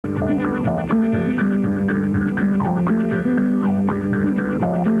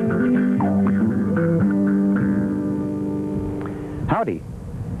Howdy.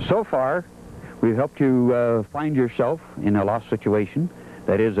 So far, we've helped you find yourself in a lost situation.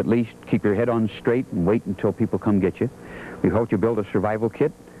 That is, at least keep your head on straight and wait until people come get you. We've helped you build a survival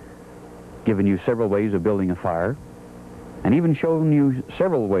kit, given you several ways of building a fire, and even shown you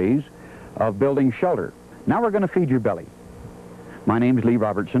several ways of building shelter. Now we're going to feed your belly. My name is Lee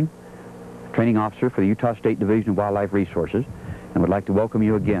Robertson, training officer for the Utah State Division of Wildlife Resources, and would like to welcome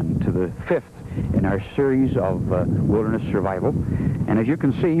you again to the 5th in our series of wilderness survival. And as you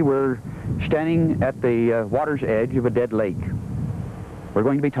can see, we're standing at the water's edge of a dead lake. We're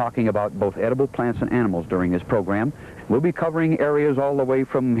going to be talking about both edible plants and animals during this program. We'll be covering areas all the way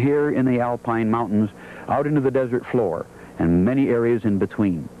from here in the alpine mountains out into the desert floor and many areas in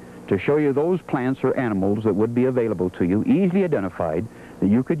between to show you those plants or animals that would be available to you, easily identified, that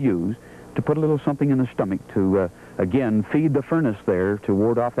you could use to put a little something in the stomach to, again, feed the furnace there to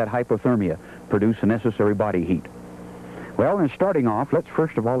ward off that hypothermia, produce the necessary body heat. Well, in starting off, let's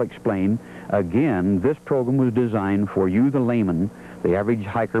first of all explain, again, this program was designed for you, the layman, the average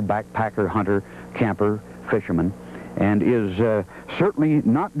hiker, backpacker, hunter, camper, fisherman, and is certainly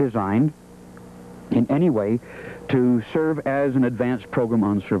not designed in any way to serve as an advanced program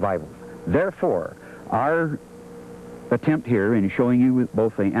on survival. Therefore, our attempt here in showing you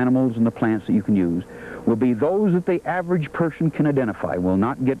both the animals and the plants that you can use will be those that the average person can identify. We'll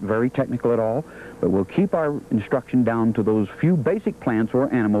not get very technical at all, but we'll keep our instruction down to those few basic plants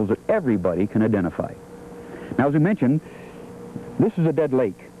or animals that everybody can identify. Now, as we mentioned, this is a dead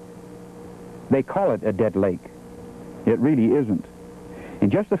lake. They call it a dead lake. It really isn't. In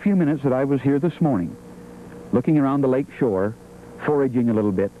just a few minutes that I was here this morning, looking around the lake shore, foraging a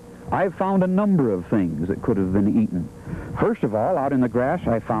little bit, I've found a number of things that could have been eaten. First of all, out in the grass,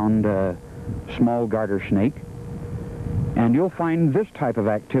 I found a small garter snake. And you'll find this type of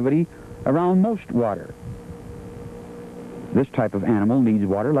activity around most water. This type of animal needs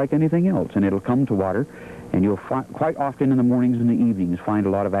water like anything else, and it'll come to water, and you'll quite often in the mornings and the evenings find a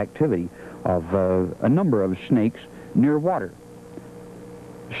lot of activity of a number of snakes near water.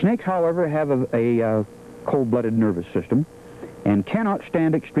 Snakes, however, have a cold-blooded nervous system and cannot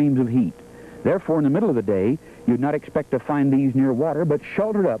stand extremes of heat. Therefore, in the middle of the day, you'd not expect to find these near water, but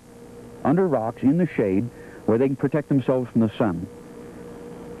sheltered up under rocks in the shade where they can protect themselves from the sun.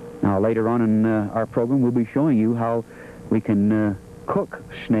 Now, later on in our program, we'll be showing you how we can cook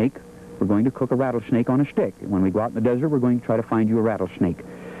snake. We're going to cook a rattlesnake on a stick. When we go out in the desert, we're going to try to find you a rattlesnake.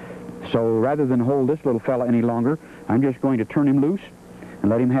 So rather than hold this little fella any longer, I'm just going to turn him loose and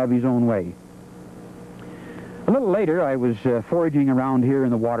let him have his own way. A little later, I was foraging around here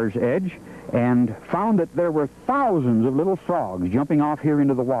in the water's edge and found that there were thousands of little frogs jumping off here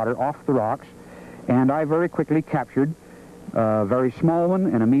into the water, off the rocks, and I very quickly captured a very small one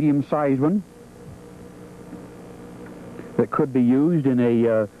and a medium-sized one that could be used in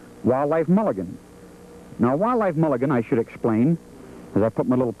a wildlife mulligan. Now, wildlife mulligan, I should explain, as I put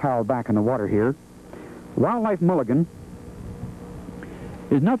my little pal back in the water here, wildlife mulligan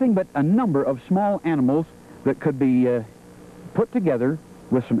is nothing but a number of small animals that could be put together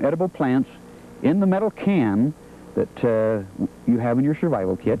with some edible plants in the metal can that you have in your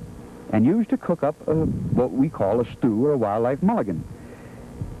survival kit and used to cook up what we call a stew or a wildlife mulligan.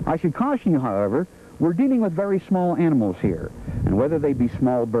 I should caution you, however, we're dealing with very small animals here, and whether they be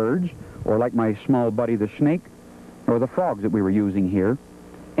small birds or like my small buddy the snake or the frogs that we were using here,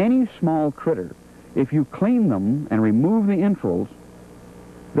 any small critter, if you clean them and remove the entrails,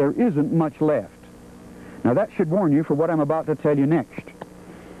 there isn't much left. Now, that should warn you for what I'm about to tell you next.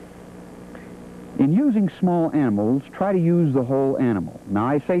 In using small animals, try to use the whole animal. Now,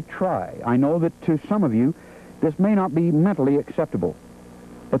 I say try. I know that to some of you, this may not be mentally acceptable,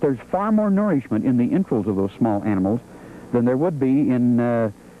 but there's far more nourishment in the entrails of those small animals than there would be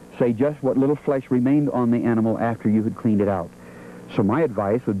in, say, just what little flesh remained on the animal after you had cleaned it out. So my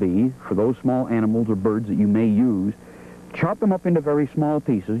advice would be, for those small animals or birds that you may use, chop them up into very small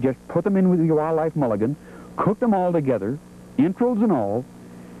pieces, just put them in with your wildlife mulligan, cook them all together, entrails and all,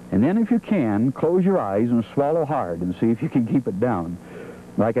 and then if you can, close your eyes and swallow hard and see if you can keep it down.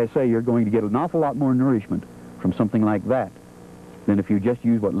 Like I say, you're going to get an awful lot more nourishment from something like that than if you just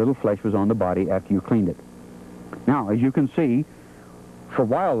use what little flesh was on the body after you cleaned it. Now, as you can see, for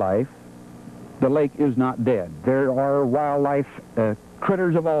wildlife, the lake is not dead. There are wildlife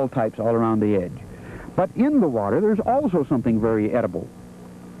critters of all types all around the edge. But in the water, there's also something very edible.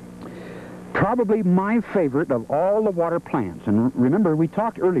 Probably my favorite of all the water plants. And remember, we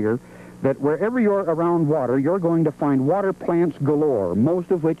talked earlier that wherever you're around water, you're going to find water plants galore, most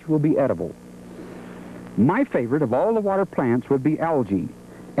of which will be edible. My favorite of all the water plants would be algae.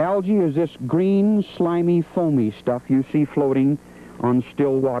 Algae is this green, slimy, foamy stuff you see floating on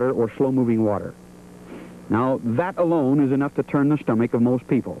still water or slow-moving water. Now, that alone is enough to turn the stomach of most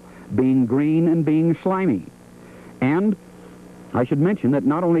people, being green and being slimy. And I should mention that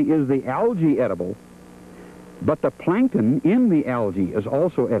not only is the algae edible, but the plankton in the algae is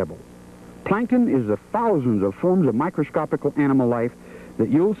also edible. Plankton is the thousands of forms of microscopic animal life that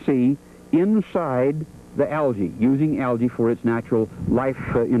you'll see inside the algae, using algae for its natural life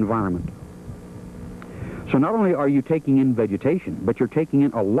environment. So not only are you taking in vegetation, but you're taking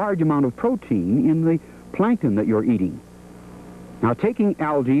in a large amount of protein in the plankton that you're eating. Now, taking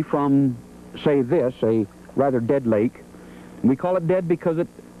algae from, say this, a rather dead lake, we call it dead because it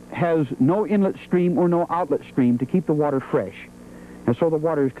has no inlet stream or no outlet stream to keep the water fresh. And so the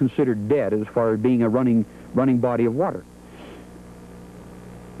water is considered dead as far as being a running body of water.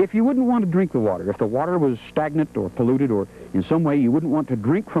 If you wouldn't want to drink the water, if the water was stagnant or polluted or in some way you wouldn't want to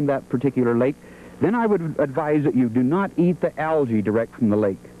drink from that particular lake, then I would advise that you do not eat the algae direct from the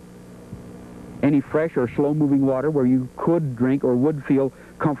lake. Any fresh or slow-moving water where you could drink or would feel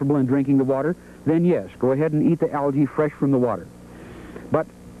comfortable in drinking the water, then yes, go ahead and eat the algae fresh from the water. But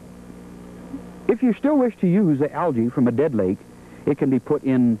if you still wish to use the algae from a dead lake, it can be put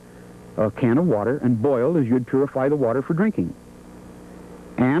in a can of water and boiled as you'd purify the water for drinking.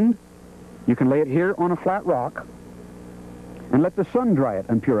 And you can lay it here on a flat rock and let the sun dry it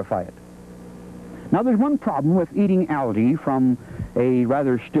and purify it. Now, there's one problem with eating algae from a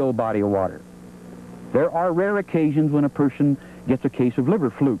rather still body of water. There are rare occasions when a person gets a case of liver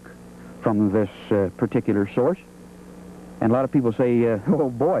fluke from this particular source. And a lot of people say, oh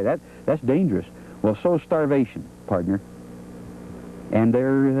boy, that's dangerous. Well, so is starvation, partner. And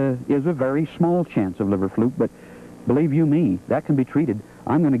there is a very small chance of liver fluke, but believe you me, that can be treated.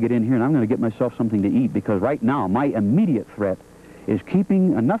 I'm going to get in here and I'm going to get myself something to eat, because right now my immediate threat is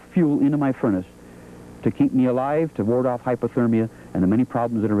keeping enough fuel into my furnace to keep me alive, to ward off hypothermia and the many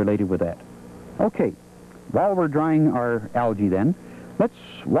problems that are related with that. Okay, while we're drying our algae then, let's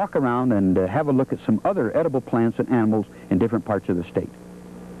walk around and have a look at some other edible plants and animals in different parts of the state.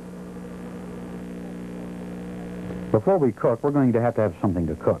 Before we cook, we're going to have something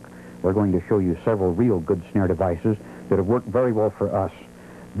to cook. We're going to show you several real good snare devices that have worked very well for us.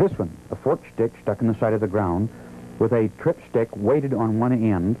 This one, a forked stick stuck in the side of the ground with a trip stick weighted on one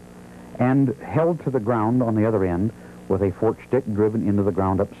end and held to the ground on the other end with a forked stick driven into the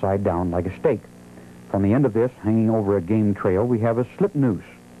ground upside down like a stake. From the end of this, hanging over a game trail, we have a slip noose.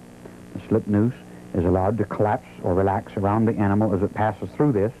 The slip noose is allowed to collapse or relax around the animal as it passes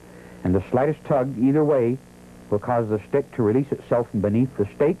through this, and the slightest tug either way will cause the stick to release itself from beneath the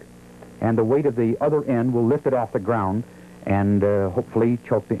stake, and the weight of the other end will lift it off the ground and hopefully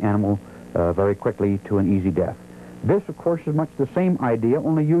choke the animal very quickly to an easy death. This, of course, is much the same idea,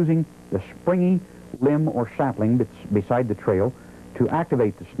 only using the springy limb or sapling beside the trail to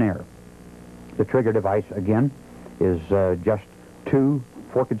activate the snare. The trigger device, again, is just two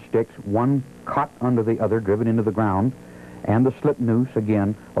forked sticks, one caught under the other, driven into the ground, and the slip noose,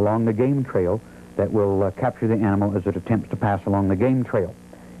 again, along the game trail that will capture the animal as it attempts to pass along the game trail.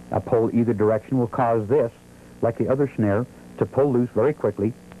 A pull either direction will cause this, like the other snare, to pull loose very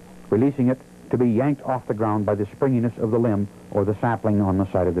quickly, releasing it to be yanked off the ground by the springiness of the limb or the sapling on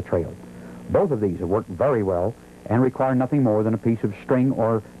the side of the trail. Both of these have worked very well and require nothing more than a piece of string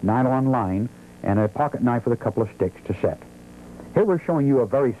or nylon line and a pocket knife with a couple of sticks to set. Here we're showing you a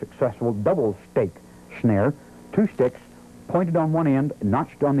very successful double stake snare, two sticks pointed on one end,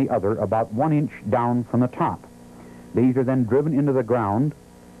 notched on the other, about 1 inch down from the top. These are then driven into the ground,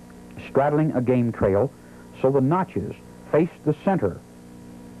 straddling a game trail, so the notches face the center.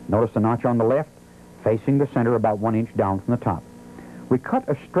 Notice the notch on the left facing the center about 1 inch down from the top. We cut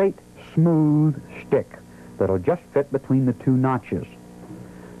a straight, smooth stick that'll just fit between the two notches.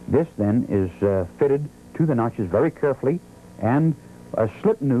 This then is fitted to the notches very carefully, and a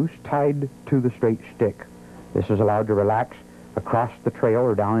slip noose tied to the straight stick. This is allowed to relax across the trail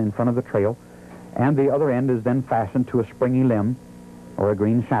or down in front of the trail, and the other end is then fastened to a springy limb or a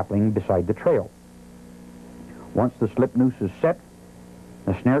green sapling beside the trail. Once the slip noose is set,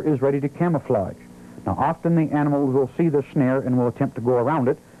 the snare is ready to camouflage. Now, often the animals will see the snare and will attempt to go around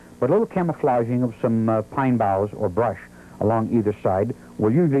it, but a little camouflaging of some pine boughs or brush along either side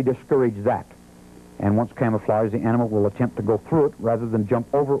will usually discourage that. And once camouflaged, the animal will attempt to go through it rather than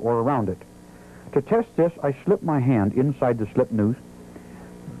jump over or around it. To test this, I slip my hand inside the slip noose.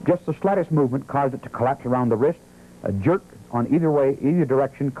 Just the slightest movement caused it to collapse around the wrist. A jerk on either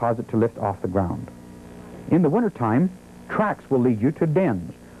direction cause it to lift off the ground. In the wintertime, tracks will lead you to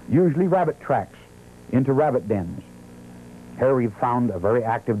dens, usually rabbit tracks, into rabbit dens. Here we've found a very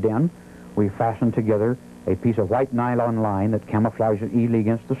active den. We fastened together a piece of white nylon line that camouflages easily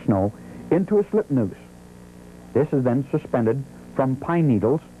against the snow into a slip noose. This is then suspended from pine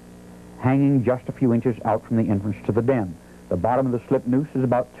needles hanging just a few inches out from the entrance to the den. The bottom of the slip noose is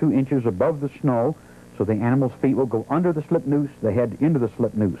about 2 inches above the snow, so the animal's feet will go under the slip noose, the head into the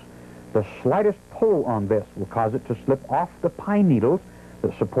slip noose. The slightest pull on this will cause it to slip off the pine needles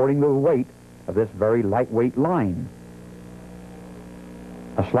that's supporting the weight of this very lightweight line.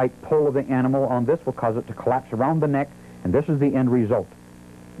 A slight pull of the animal on this will cause it to collapse around the neck, and this is the end result.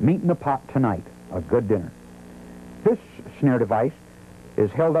 Meat in the pot tonight, a good dinner. This snare device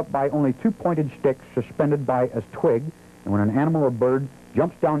is held up by only 2 pointed sticks suspended by a twig, and when an animal or bird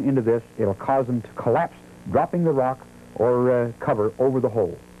jumps down into this, it'll cause them to collapse, dropping the rock or cover over the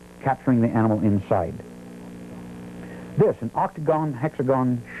hole, capturing the animal inside. This, an octagon,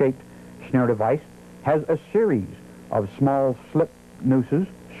 hexagon-shaped snare device, has a series of small slip nooses,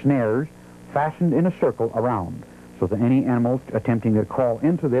 snares, fastened in a circle around, so that any animal attempting to crawl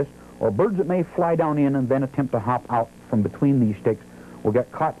into this, or birds that may fly down in and then attempt to hop out from between these sticks, will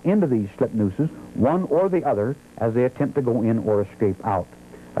get caught into these slip nooses, one or the other, as they attempt to go in or escape out.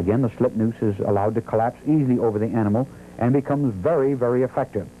 Again, the slip noose is allowed to collapse easily over the animal and becomes very, very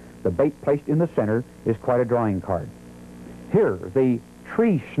effective. The bait placed in the center is quite a drawing card. Here, the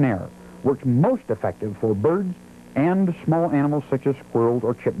tree snare works most effective for birds and small animals such as squirrels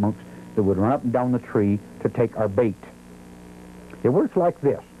or chipmunks that would run up and down the tree to take our bait. It works like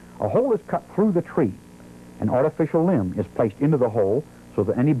this. A hole is cut through the tree. An artificial limb is placed into the hole so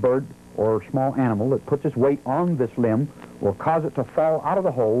that any bird or small animal that puts its weight on this limb will cause it to fall out of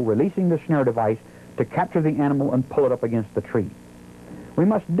the hole, releasing the snare device to capture the animal and pull it up against the tree. We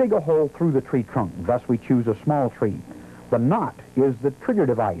must dig a hole through the tree trunk, thus we choose a small tree. The knot is the trigger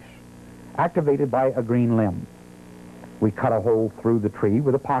device, activated by a green limb. We cut a hole through the tree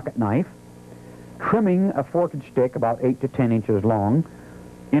with a pocket knife, trimming a forked stick about 8 to 10 inches long.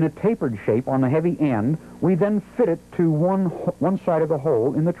 In a tapered shape on the heavy end, we then fit it to one side of the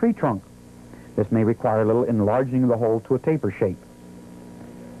hole in the tree trunk. This may require a little enlarging of the hole to a taper shape.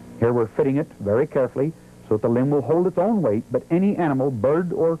 Here we're fitting it very carefully so that the limb will hold its own weight, but any animal,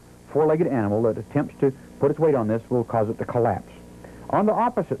 bird or four-legged animal that attempts to put its weight on this will cause it to collapse. On the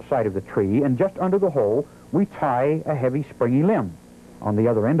opposite side of the tree and just under the hole, we tie a heavy springy limb. On the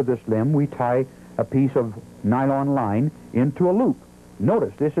other end of this limb, we tie a piece of nylon line into a loop.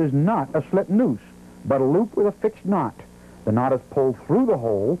 Notice this is not a slip noose, but a loop with a fixed knot. The knot is pulled through the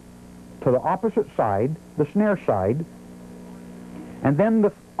hole to the opposite side, the snare side, and then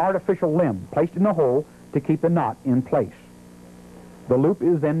the artificial limb placed in the hole to keep the knot in place. The loop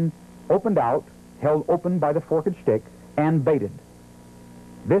is then opened out, held open by the forked stick, and baited.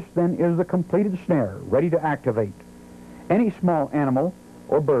 This then is the completed snare, ready to activate. Any small animal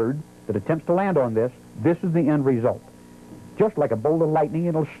or bird that attempts to land on this, this is the end result. Just like a bolt of lightning,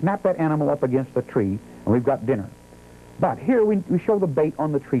 it'll snap that animal up against the tree, and we've got dinner. But here we show the bait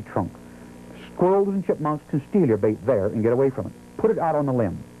on the tree trunk. Squirrels and chipmunks can steal your bait there and get away from it. Put it out on the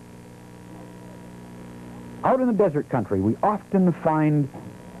limb. Out in the desert country, we often find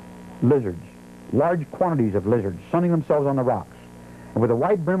lizards, large quantities of lizards, sunning themselves on the rocks. And with a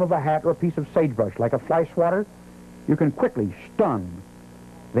wide brim of a hat or a piece of sagebrush, like a fly swatter, you can quickly stun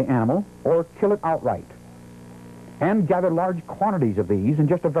the animal or kill it outright, and gather large quantities of these in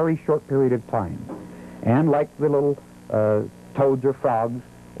just a very short period of time. And like the little toads or frogs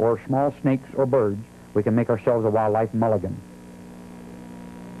or small snakes or birds, we can make ourselves a wildlife mulligan.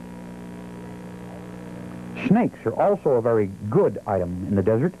 Snakes are also a very good item in the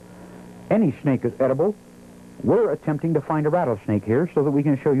desert. Any snake is edible. We're attempting to find a rattlesnake here so that we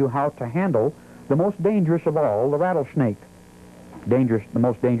can show you how to handle the most dangerous of all, the rattlesnake. The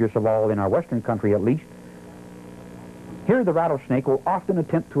most dangerous of all in our western country at least. Here the rattlesnake will often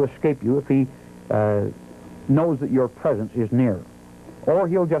attempt to escape you if he knows that your presence is near. Or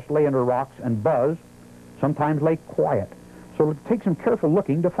he'll just lay under rocks and buzz, sometimes lay quiet. So it'll take some careful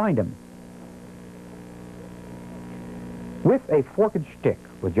looking to find him. With a forked stick,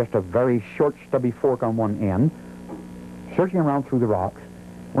 with just a very short stubby fork on one end, searching around through the rocks,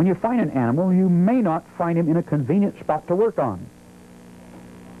 when you find an animal, you may not find him in a convenient spot to work on.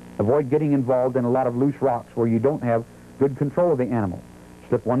 Avoid getting involved in a lot of loose rocks where you don't have good control of the animal.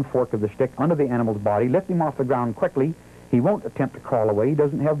 Slip one fork of the stick under the animal's body, lift him off the ground quickly. He won't attempt to crawl away. He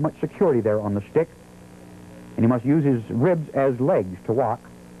doesn't have much security there on the stick. And he must use his ribs as legs to walk.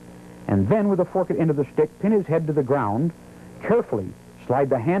 And then with the forked end of the stick, pin his head to the ground carefully slide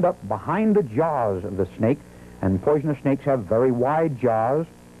the hand up behind the jaws of the snake, and poisonous snakes have very wide jaws.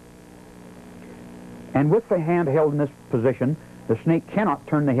 And with the hand held in this position, the snake cannot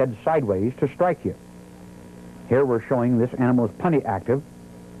turn the head sideways to strike you. Here we're showing this animal is plenty active.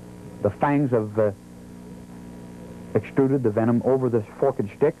 The fangs have extruded the venom over this forked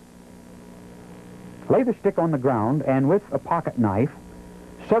stick. Lay the stick on the ground and with a pocket knife,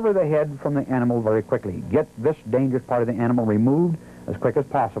 sever the head from the animal very quickly. Get this dangerous part of the animal removed as quick as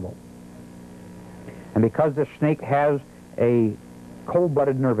possible. And because this snake has a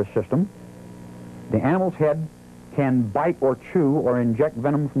cold-blooded nervous system, the animal's head can bite or chew or inject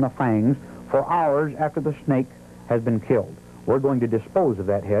venom from the fangs for hours after the snake has been killed. We're going to dispose of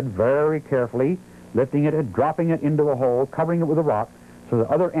that head very carefully, lifting it and dropping it into a hole, covering it with a rock, so that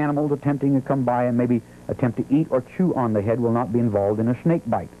other animals attempting to come by and maybe attempt to eat or chew on the head will not be involved in a snake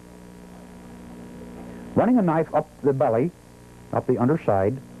bite. Running a knife up the belly, up the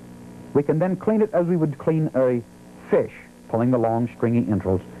underside, we can then clean it as we would clean a fish, pulling the long stringy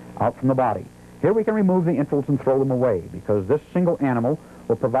entrails out from the body. Here we can remove the entrails and throw them away, because this single animal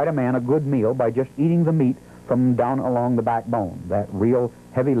will provide a man a good meal by just eating the meat from down along the backbone, that real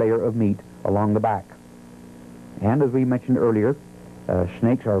heavy layer of meat along the back. And as we mentioned earlier,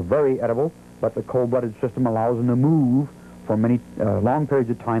 snakes are very edible, but the cold-blooded system allows them to move for many long periods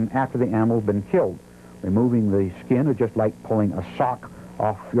of time after the animal's been killed. Removing the skin is just like pulling a sock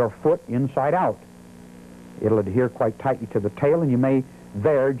off your foot inside out. It'll adhere quite tightly to the tail, and you may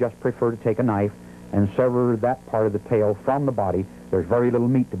there just prefer to take a knife and sever that part of the tail from the body. There's very little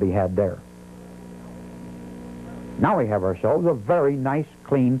meat to be had there. Now we have ourselves a very nice,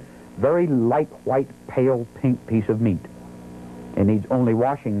 clean, very light white, pale pink piece of meat. It needs only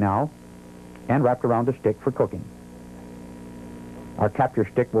washing now and wrapped around a stick for cooking. Our capture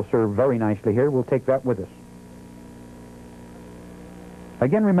stick will serve very nicely here. We'll take that with us.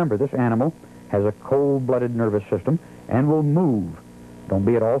 Again, remember, this animal has a cold-blooded nervous system and will move. Don't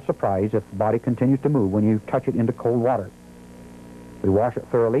be at all surprised if the body continues to move when you touch it into cold water. We wash it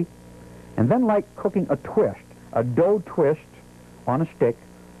thoroughly, and then, like cooking a twist, a dough twist on a stick,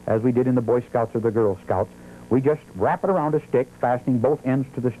 as we did in the Boy Scouts or the Girl Scouts, we just wrap it around a stick, fastening both ends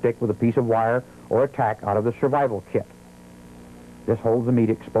to the stick with a piece of wire or a tack out of the survival kit. This holds the meat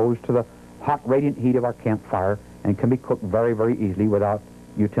exposed to the hot, radiant heat of our campfire and can be cooked very, very easily without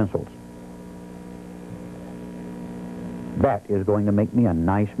utensils. That is going to make me a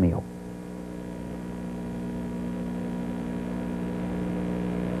nice meal.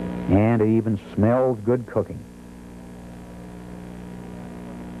 And it even smells good cooking.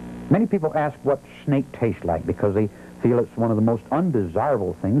 Many people ask what snake tastes like because they feel it's one of the most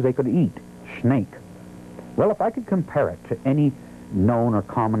undesirable things they could eat, snake. Well, if I could compare it to any known or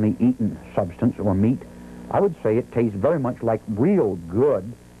commonly eaten substance or meat, I would say it tastes very much like real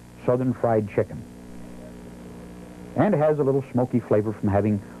good southern fried chicken. And it has a little smoky flavor from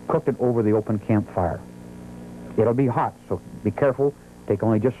having cooked it over the open campfire. It'll be hot, so be careful. Take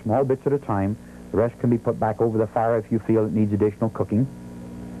only just small bits at a time. The rest can be put back over the fire if you feel it needs additional cooking.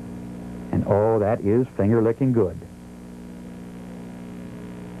 And oh, that is finger-licking good.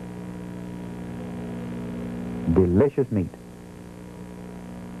 Delicious meat.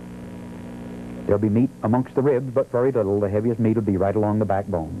 There'll be meat amongst the ribs, but very little. The heaviest meat will be right along the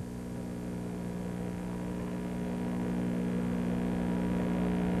backbone.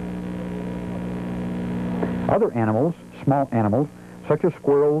 Other animals, small animals, such as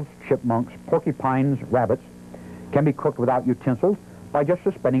squirrels, chipmunks, porcupines, rabbits, can be cooked without utensils by just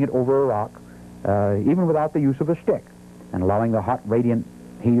suspending it over a rock, even without the use of a stick, and allowing the hot, radiant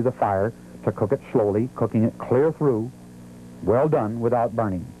heat of the fire to cook it slowly, cooking it clear through, well done without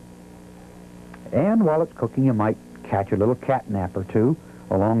burning. And while it's cooking, you might catch a little cat nap or two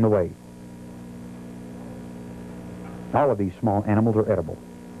along the way. All of these small animals are edible.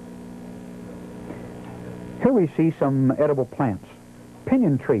 Here we see some edible plants.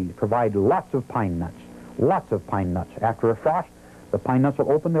 Pinyon trees provide lots of pine nuts. Lots of pine nuts. After a frost, the pine nuts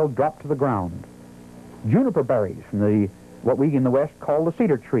will open, they'll drop to the ground. Juniper berries from what we in the West call the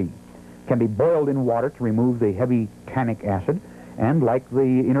cedar tree can be boiled in water to remove the heavy tannic acid, and like the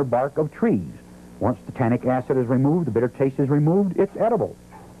inner bark of trees, once the tannic acid is removed, the bitter taste is removed, it's edible.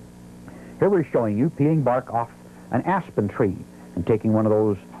 Here we're showing you peeling bark off an aspen tree and taking one of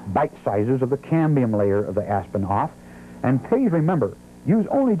those bite sizes of the cambium layer of the aspen off. And please remember, use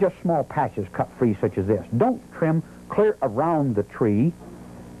only just small patches cut free such as this. Don't trim clear around the tree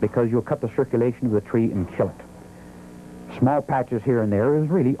because you'll cut the circulation of the tree and kill it. Small patches here and there is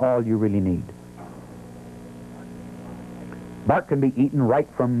really all you really need. Bark can be eaten right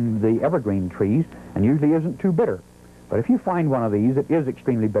from the evergreen trees and usually isn't too bitter. But if you find one of these that is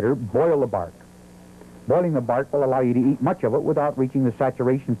extremely bitter, boil the bark. Boiling the bark will allow you to eat much of it without reaching the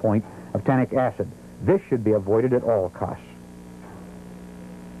saturation point of tannic acid. This should be avoided at all costs.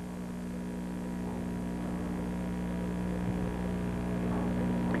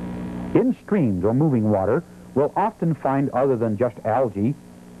 In streams or moving water, we'll often find, other than just algae,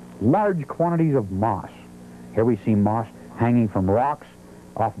 large quantities of moss. Here we see moss hanging from rocks,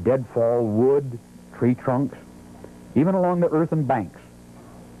 off deadfall wood, tree trunks, even along the earthen banks.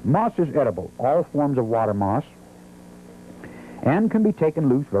 Moss is edible, all forms of water moss, and can be taken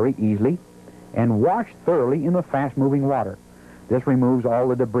loose very easily and washed thoroughly in the fast-moving water. This removes all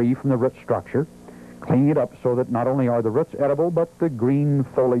the debris from the root structure, cleaning it up so that not only are the roots edible, but the green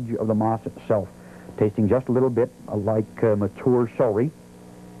foliage of the moss itself, tasting just a little bit like mature celery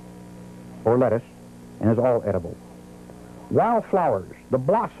or lettuce, and is all edible. Wildflowers, the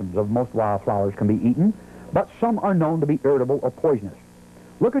blossoms of most wildflowers can be eaten, but some are known to be irritable or poisonous.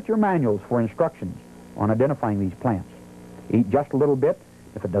 Look at your manuals for instructions on identifying these plants. Eat just a little bit.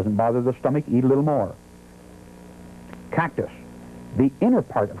 If it doesn't bother the stomach, eat a little more. Cactus, the inner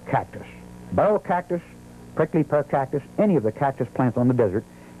part of cactus, barrel cactus, prickly pear cactus, any of the cactus plants on the desert,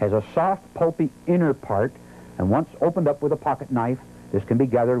 has a soft, pulpy inner part, and once opened up with a pocket knife, this can be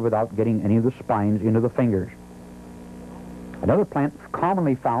gathered without getting any of the spines into the fingers. Another plant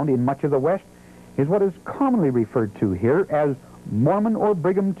commonly found in much of the West is what is commonly referred to here as Mormon or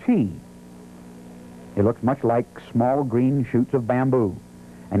Brigham tea. It looks much like small green shoots of bamboo,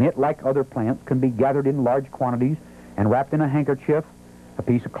 and it, like other plants, can be gathered in large quantities and wrapped in a handkerchief, a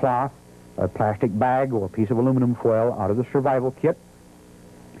piece of cloth, a plastic bag, or a piece of aluminum foil out of the survival kit,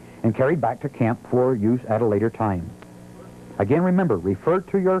 and carried back to camp for use at a later time. Again, remember, refer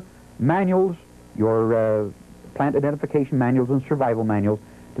to your manuals, your plant identification manuals and survival manuals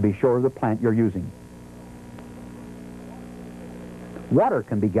to be sure of the plant you're using. Water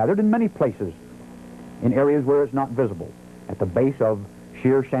can be gathered in many places, in areas where it's not visible. At the base of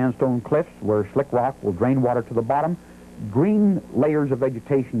sheer sandstone cliffs where slick rock will drain water to the bottom, green layers of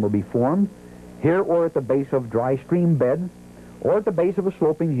vegetation will be formed, here or at the base of dry stream beds, or at the base of a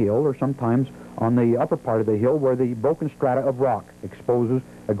sloping hill, or sometimes on the upper part of the hill where the broken strata of rock exposes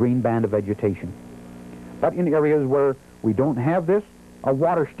a green band of vegetation. But in areas where we don't have this, a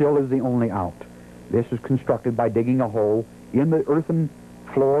water still is the only out. This is constructed by digging a hole in the earthen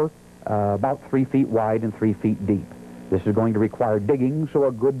floor about 3 feet wide and 3 feet deep. This is going to require digging, so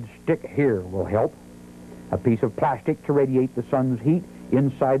a good stick here will help. A piece of plastic to radiate the sun's heat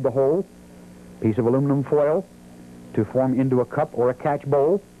inside the hole, a piece of aluminum foil to form into a cup or a catch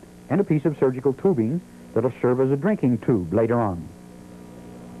bowl, and a piece of surgical tubing that'll serve as a drinking tube later on.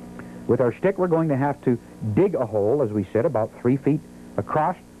 With our stick, we're going to have to dig a hole, as we said, about 3 feet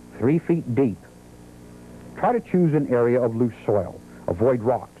across, 3 feet deep. Try to choose an area of loose soil. Avoid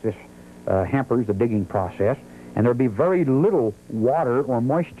rocks. This hampers the digging process, and there'll be very little water or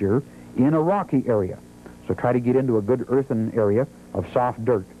moisture in a rocky area. So try to get into a good earthen area of soft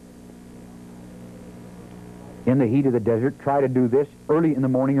dirt. In the heat of the desert, try to do this early in the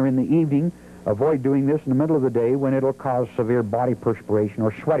morning or in the evening. Avoid doing this in the middle of the day when it'll cause severe body perspiration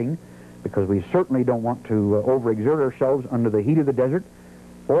or sweating, because we certainly don't want to overexert ourselves under the heat of the desert,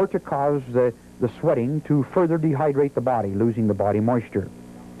 or to cause the sweating to further dehydrate the body, losing the body moisture.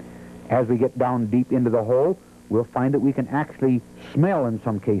 As we get down deep into the hole, we'll find that we can actually smell in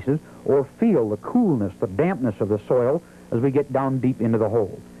some cases or feel the coolness, the dampness of the soil as we get down deep into the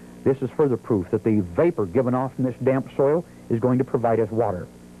hole. This is further proof that the vapor given off from this damp soil is going to provide us water.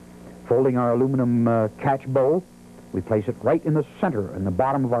 Folding our aluminum catch bowl, we place it right in the center, in the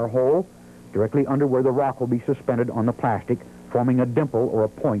bottom of our hole, directly under where the rock will be suspended on the plastic, forming a dimple or a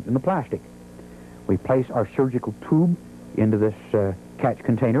point in the plastic. We place our surgical tube into this catch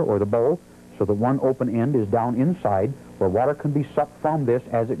container or the bowl, so that one open end is down inside where water can be sucked from this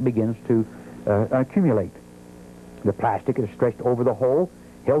as it begins to accumulate. The plastic is stretched over the hole,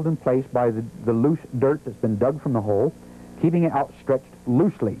 held in place by the loose dirt that's been dug from the hole, keeping it outstretched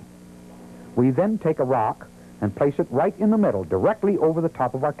loosely. We then take a rock and place it right in the middle, directly over the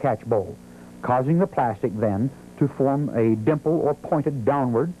top of our catch bowl, causing the plastic then to form a dimple or pointed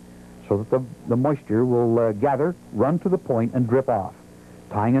downward, so that the moisture will gather, run to the point, and drip off.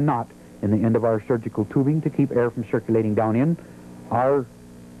 Tying a knot in the end of our surgical tubing to keep air from circulating down in, our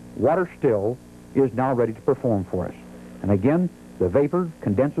water still is now ready to perform for us. And again, the vapor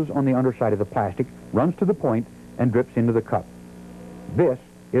condenses on the underside of the plastic, runs to the point, and drips into the cup. This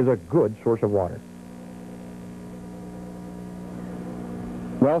is a good source of water.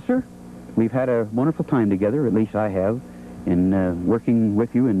 Well, sir, we've had a wonderful time together, at least I have, in working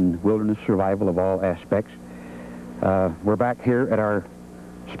with you in wilderness survival of all aspects. We're back here at our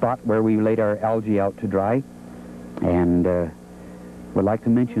spot where we laid our algae out to dry, and would like to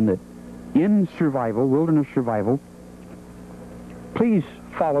mention that in survival, wilderness survival, please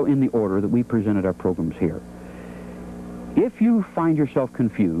follow in the order that we presented our programs here. If you find yourself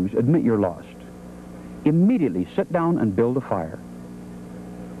confused, admit you're lost. Immediately sit down and build a fire.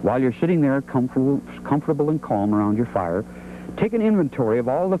 While you're sitting there comfortable and calm around your fire, take an inventory of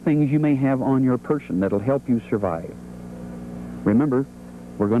all the things you may have on your person that'll help you survive. Remember,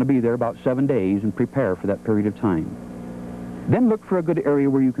 we're going to be there about 7 days and prepare for that period of time. Then look for a good area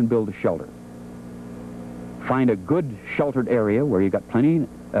where you can build a shelter. Find a good sheltered area where you've got plenty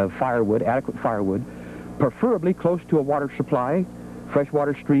of firewood, adequate firewood, preferably close to a water supply,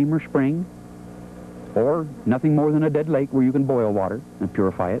 freshwater stream or spring, or nothing more than a dead lake where you can boil water and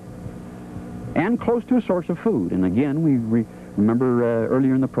purify it, and close to a source of food. And again, we remember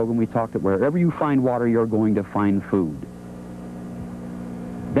earlier in the program we talked that wherever you find water, you're going to find food.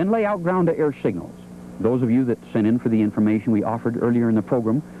 Then lay out ground-to-air signals. Those of you that sent in for the information we offered earlier in the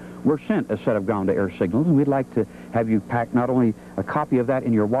program were sent a set of ground-to-air signals, and we'd like to have you pack not only a copy of that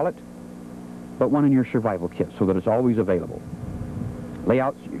in your wallet, but one in your survival kit so that it's always available. Lay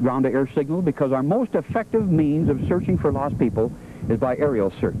out ground-to-air signals because our most effective means of searching for lost people is by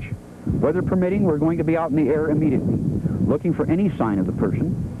aerial search. Weather permitting, we're going to be out in the air immediately, looking for any sign of the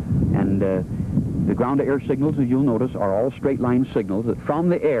person, and the ground-to-air signals, as you'll notice, are all straight-line signals that from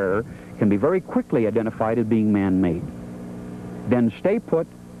the air can be very quickly identified as being man-made. Then stay put,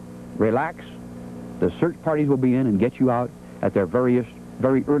 relax, the search parties will be in and get you out at their very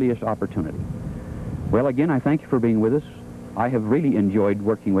earliest opportunity. Well, again, I thank you for being with us. I have really enjoyed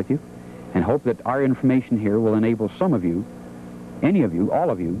working with you and hope that our information here will enable some of you, any of you, all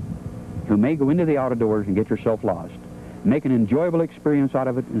of you, who may go into the outdoors and get yourself lost, make an enjoyable experience out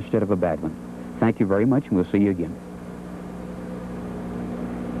of it instead of a bad one. Thank you very much, and we'll see you again.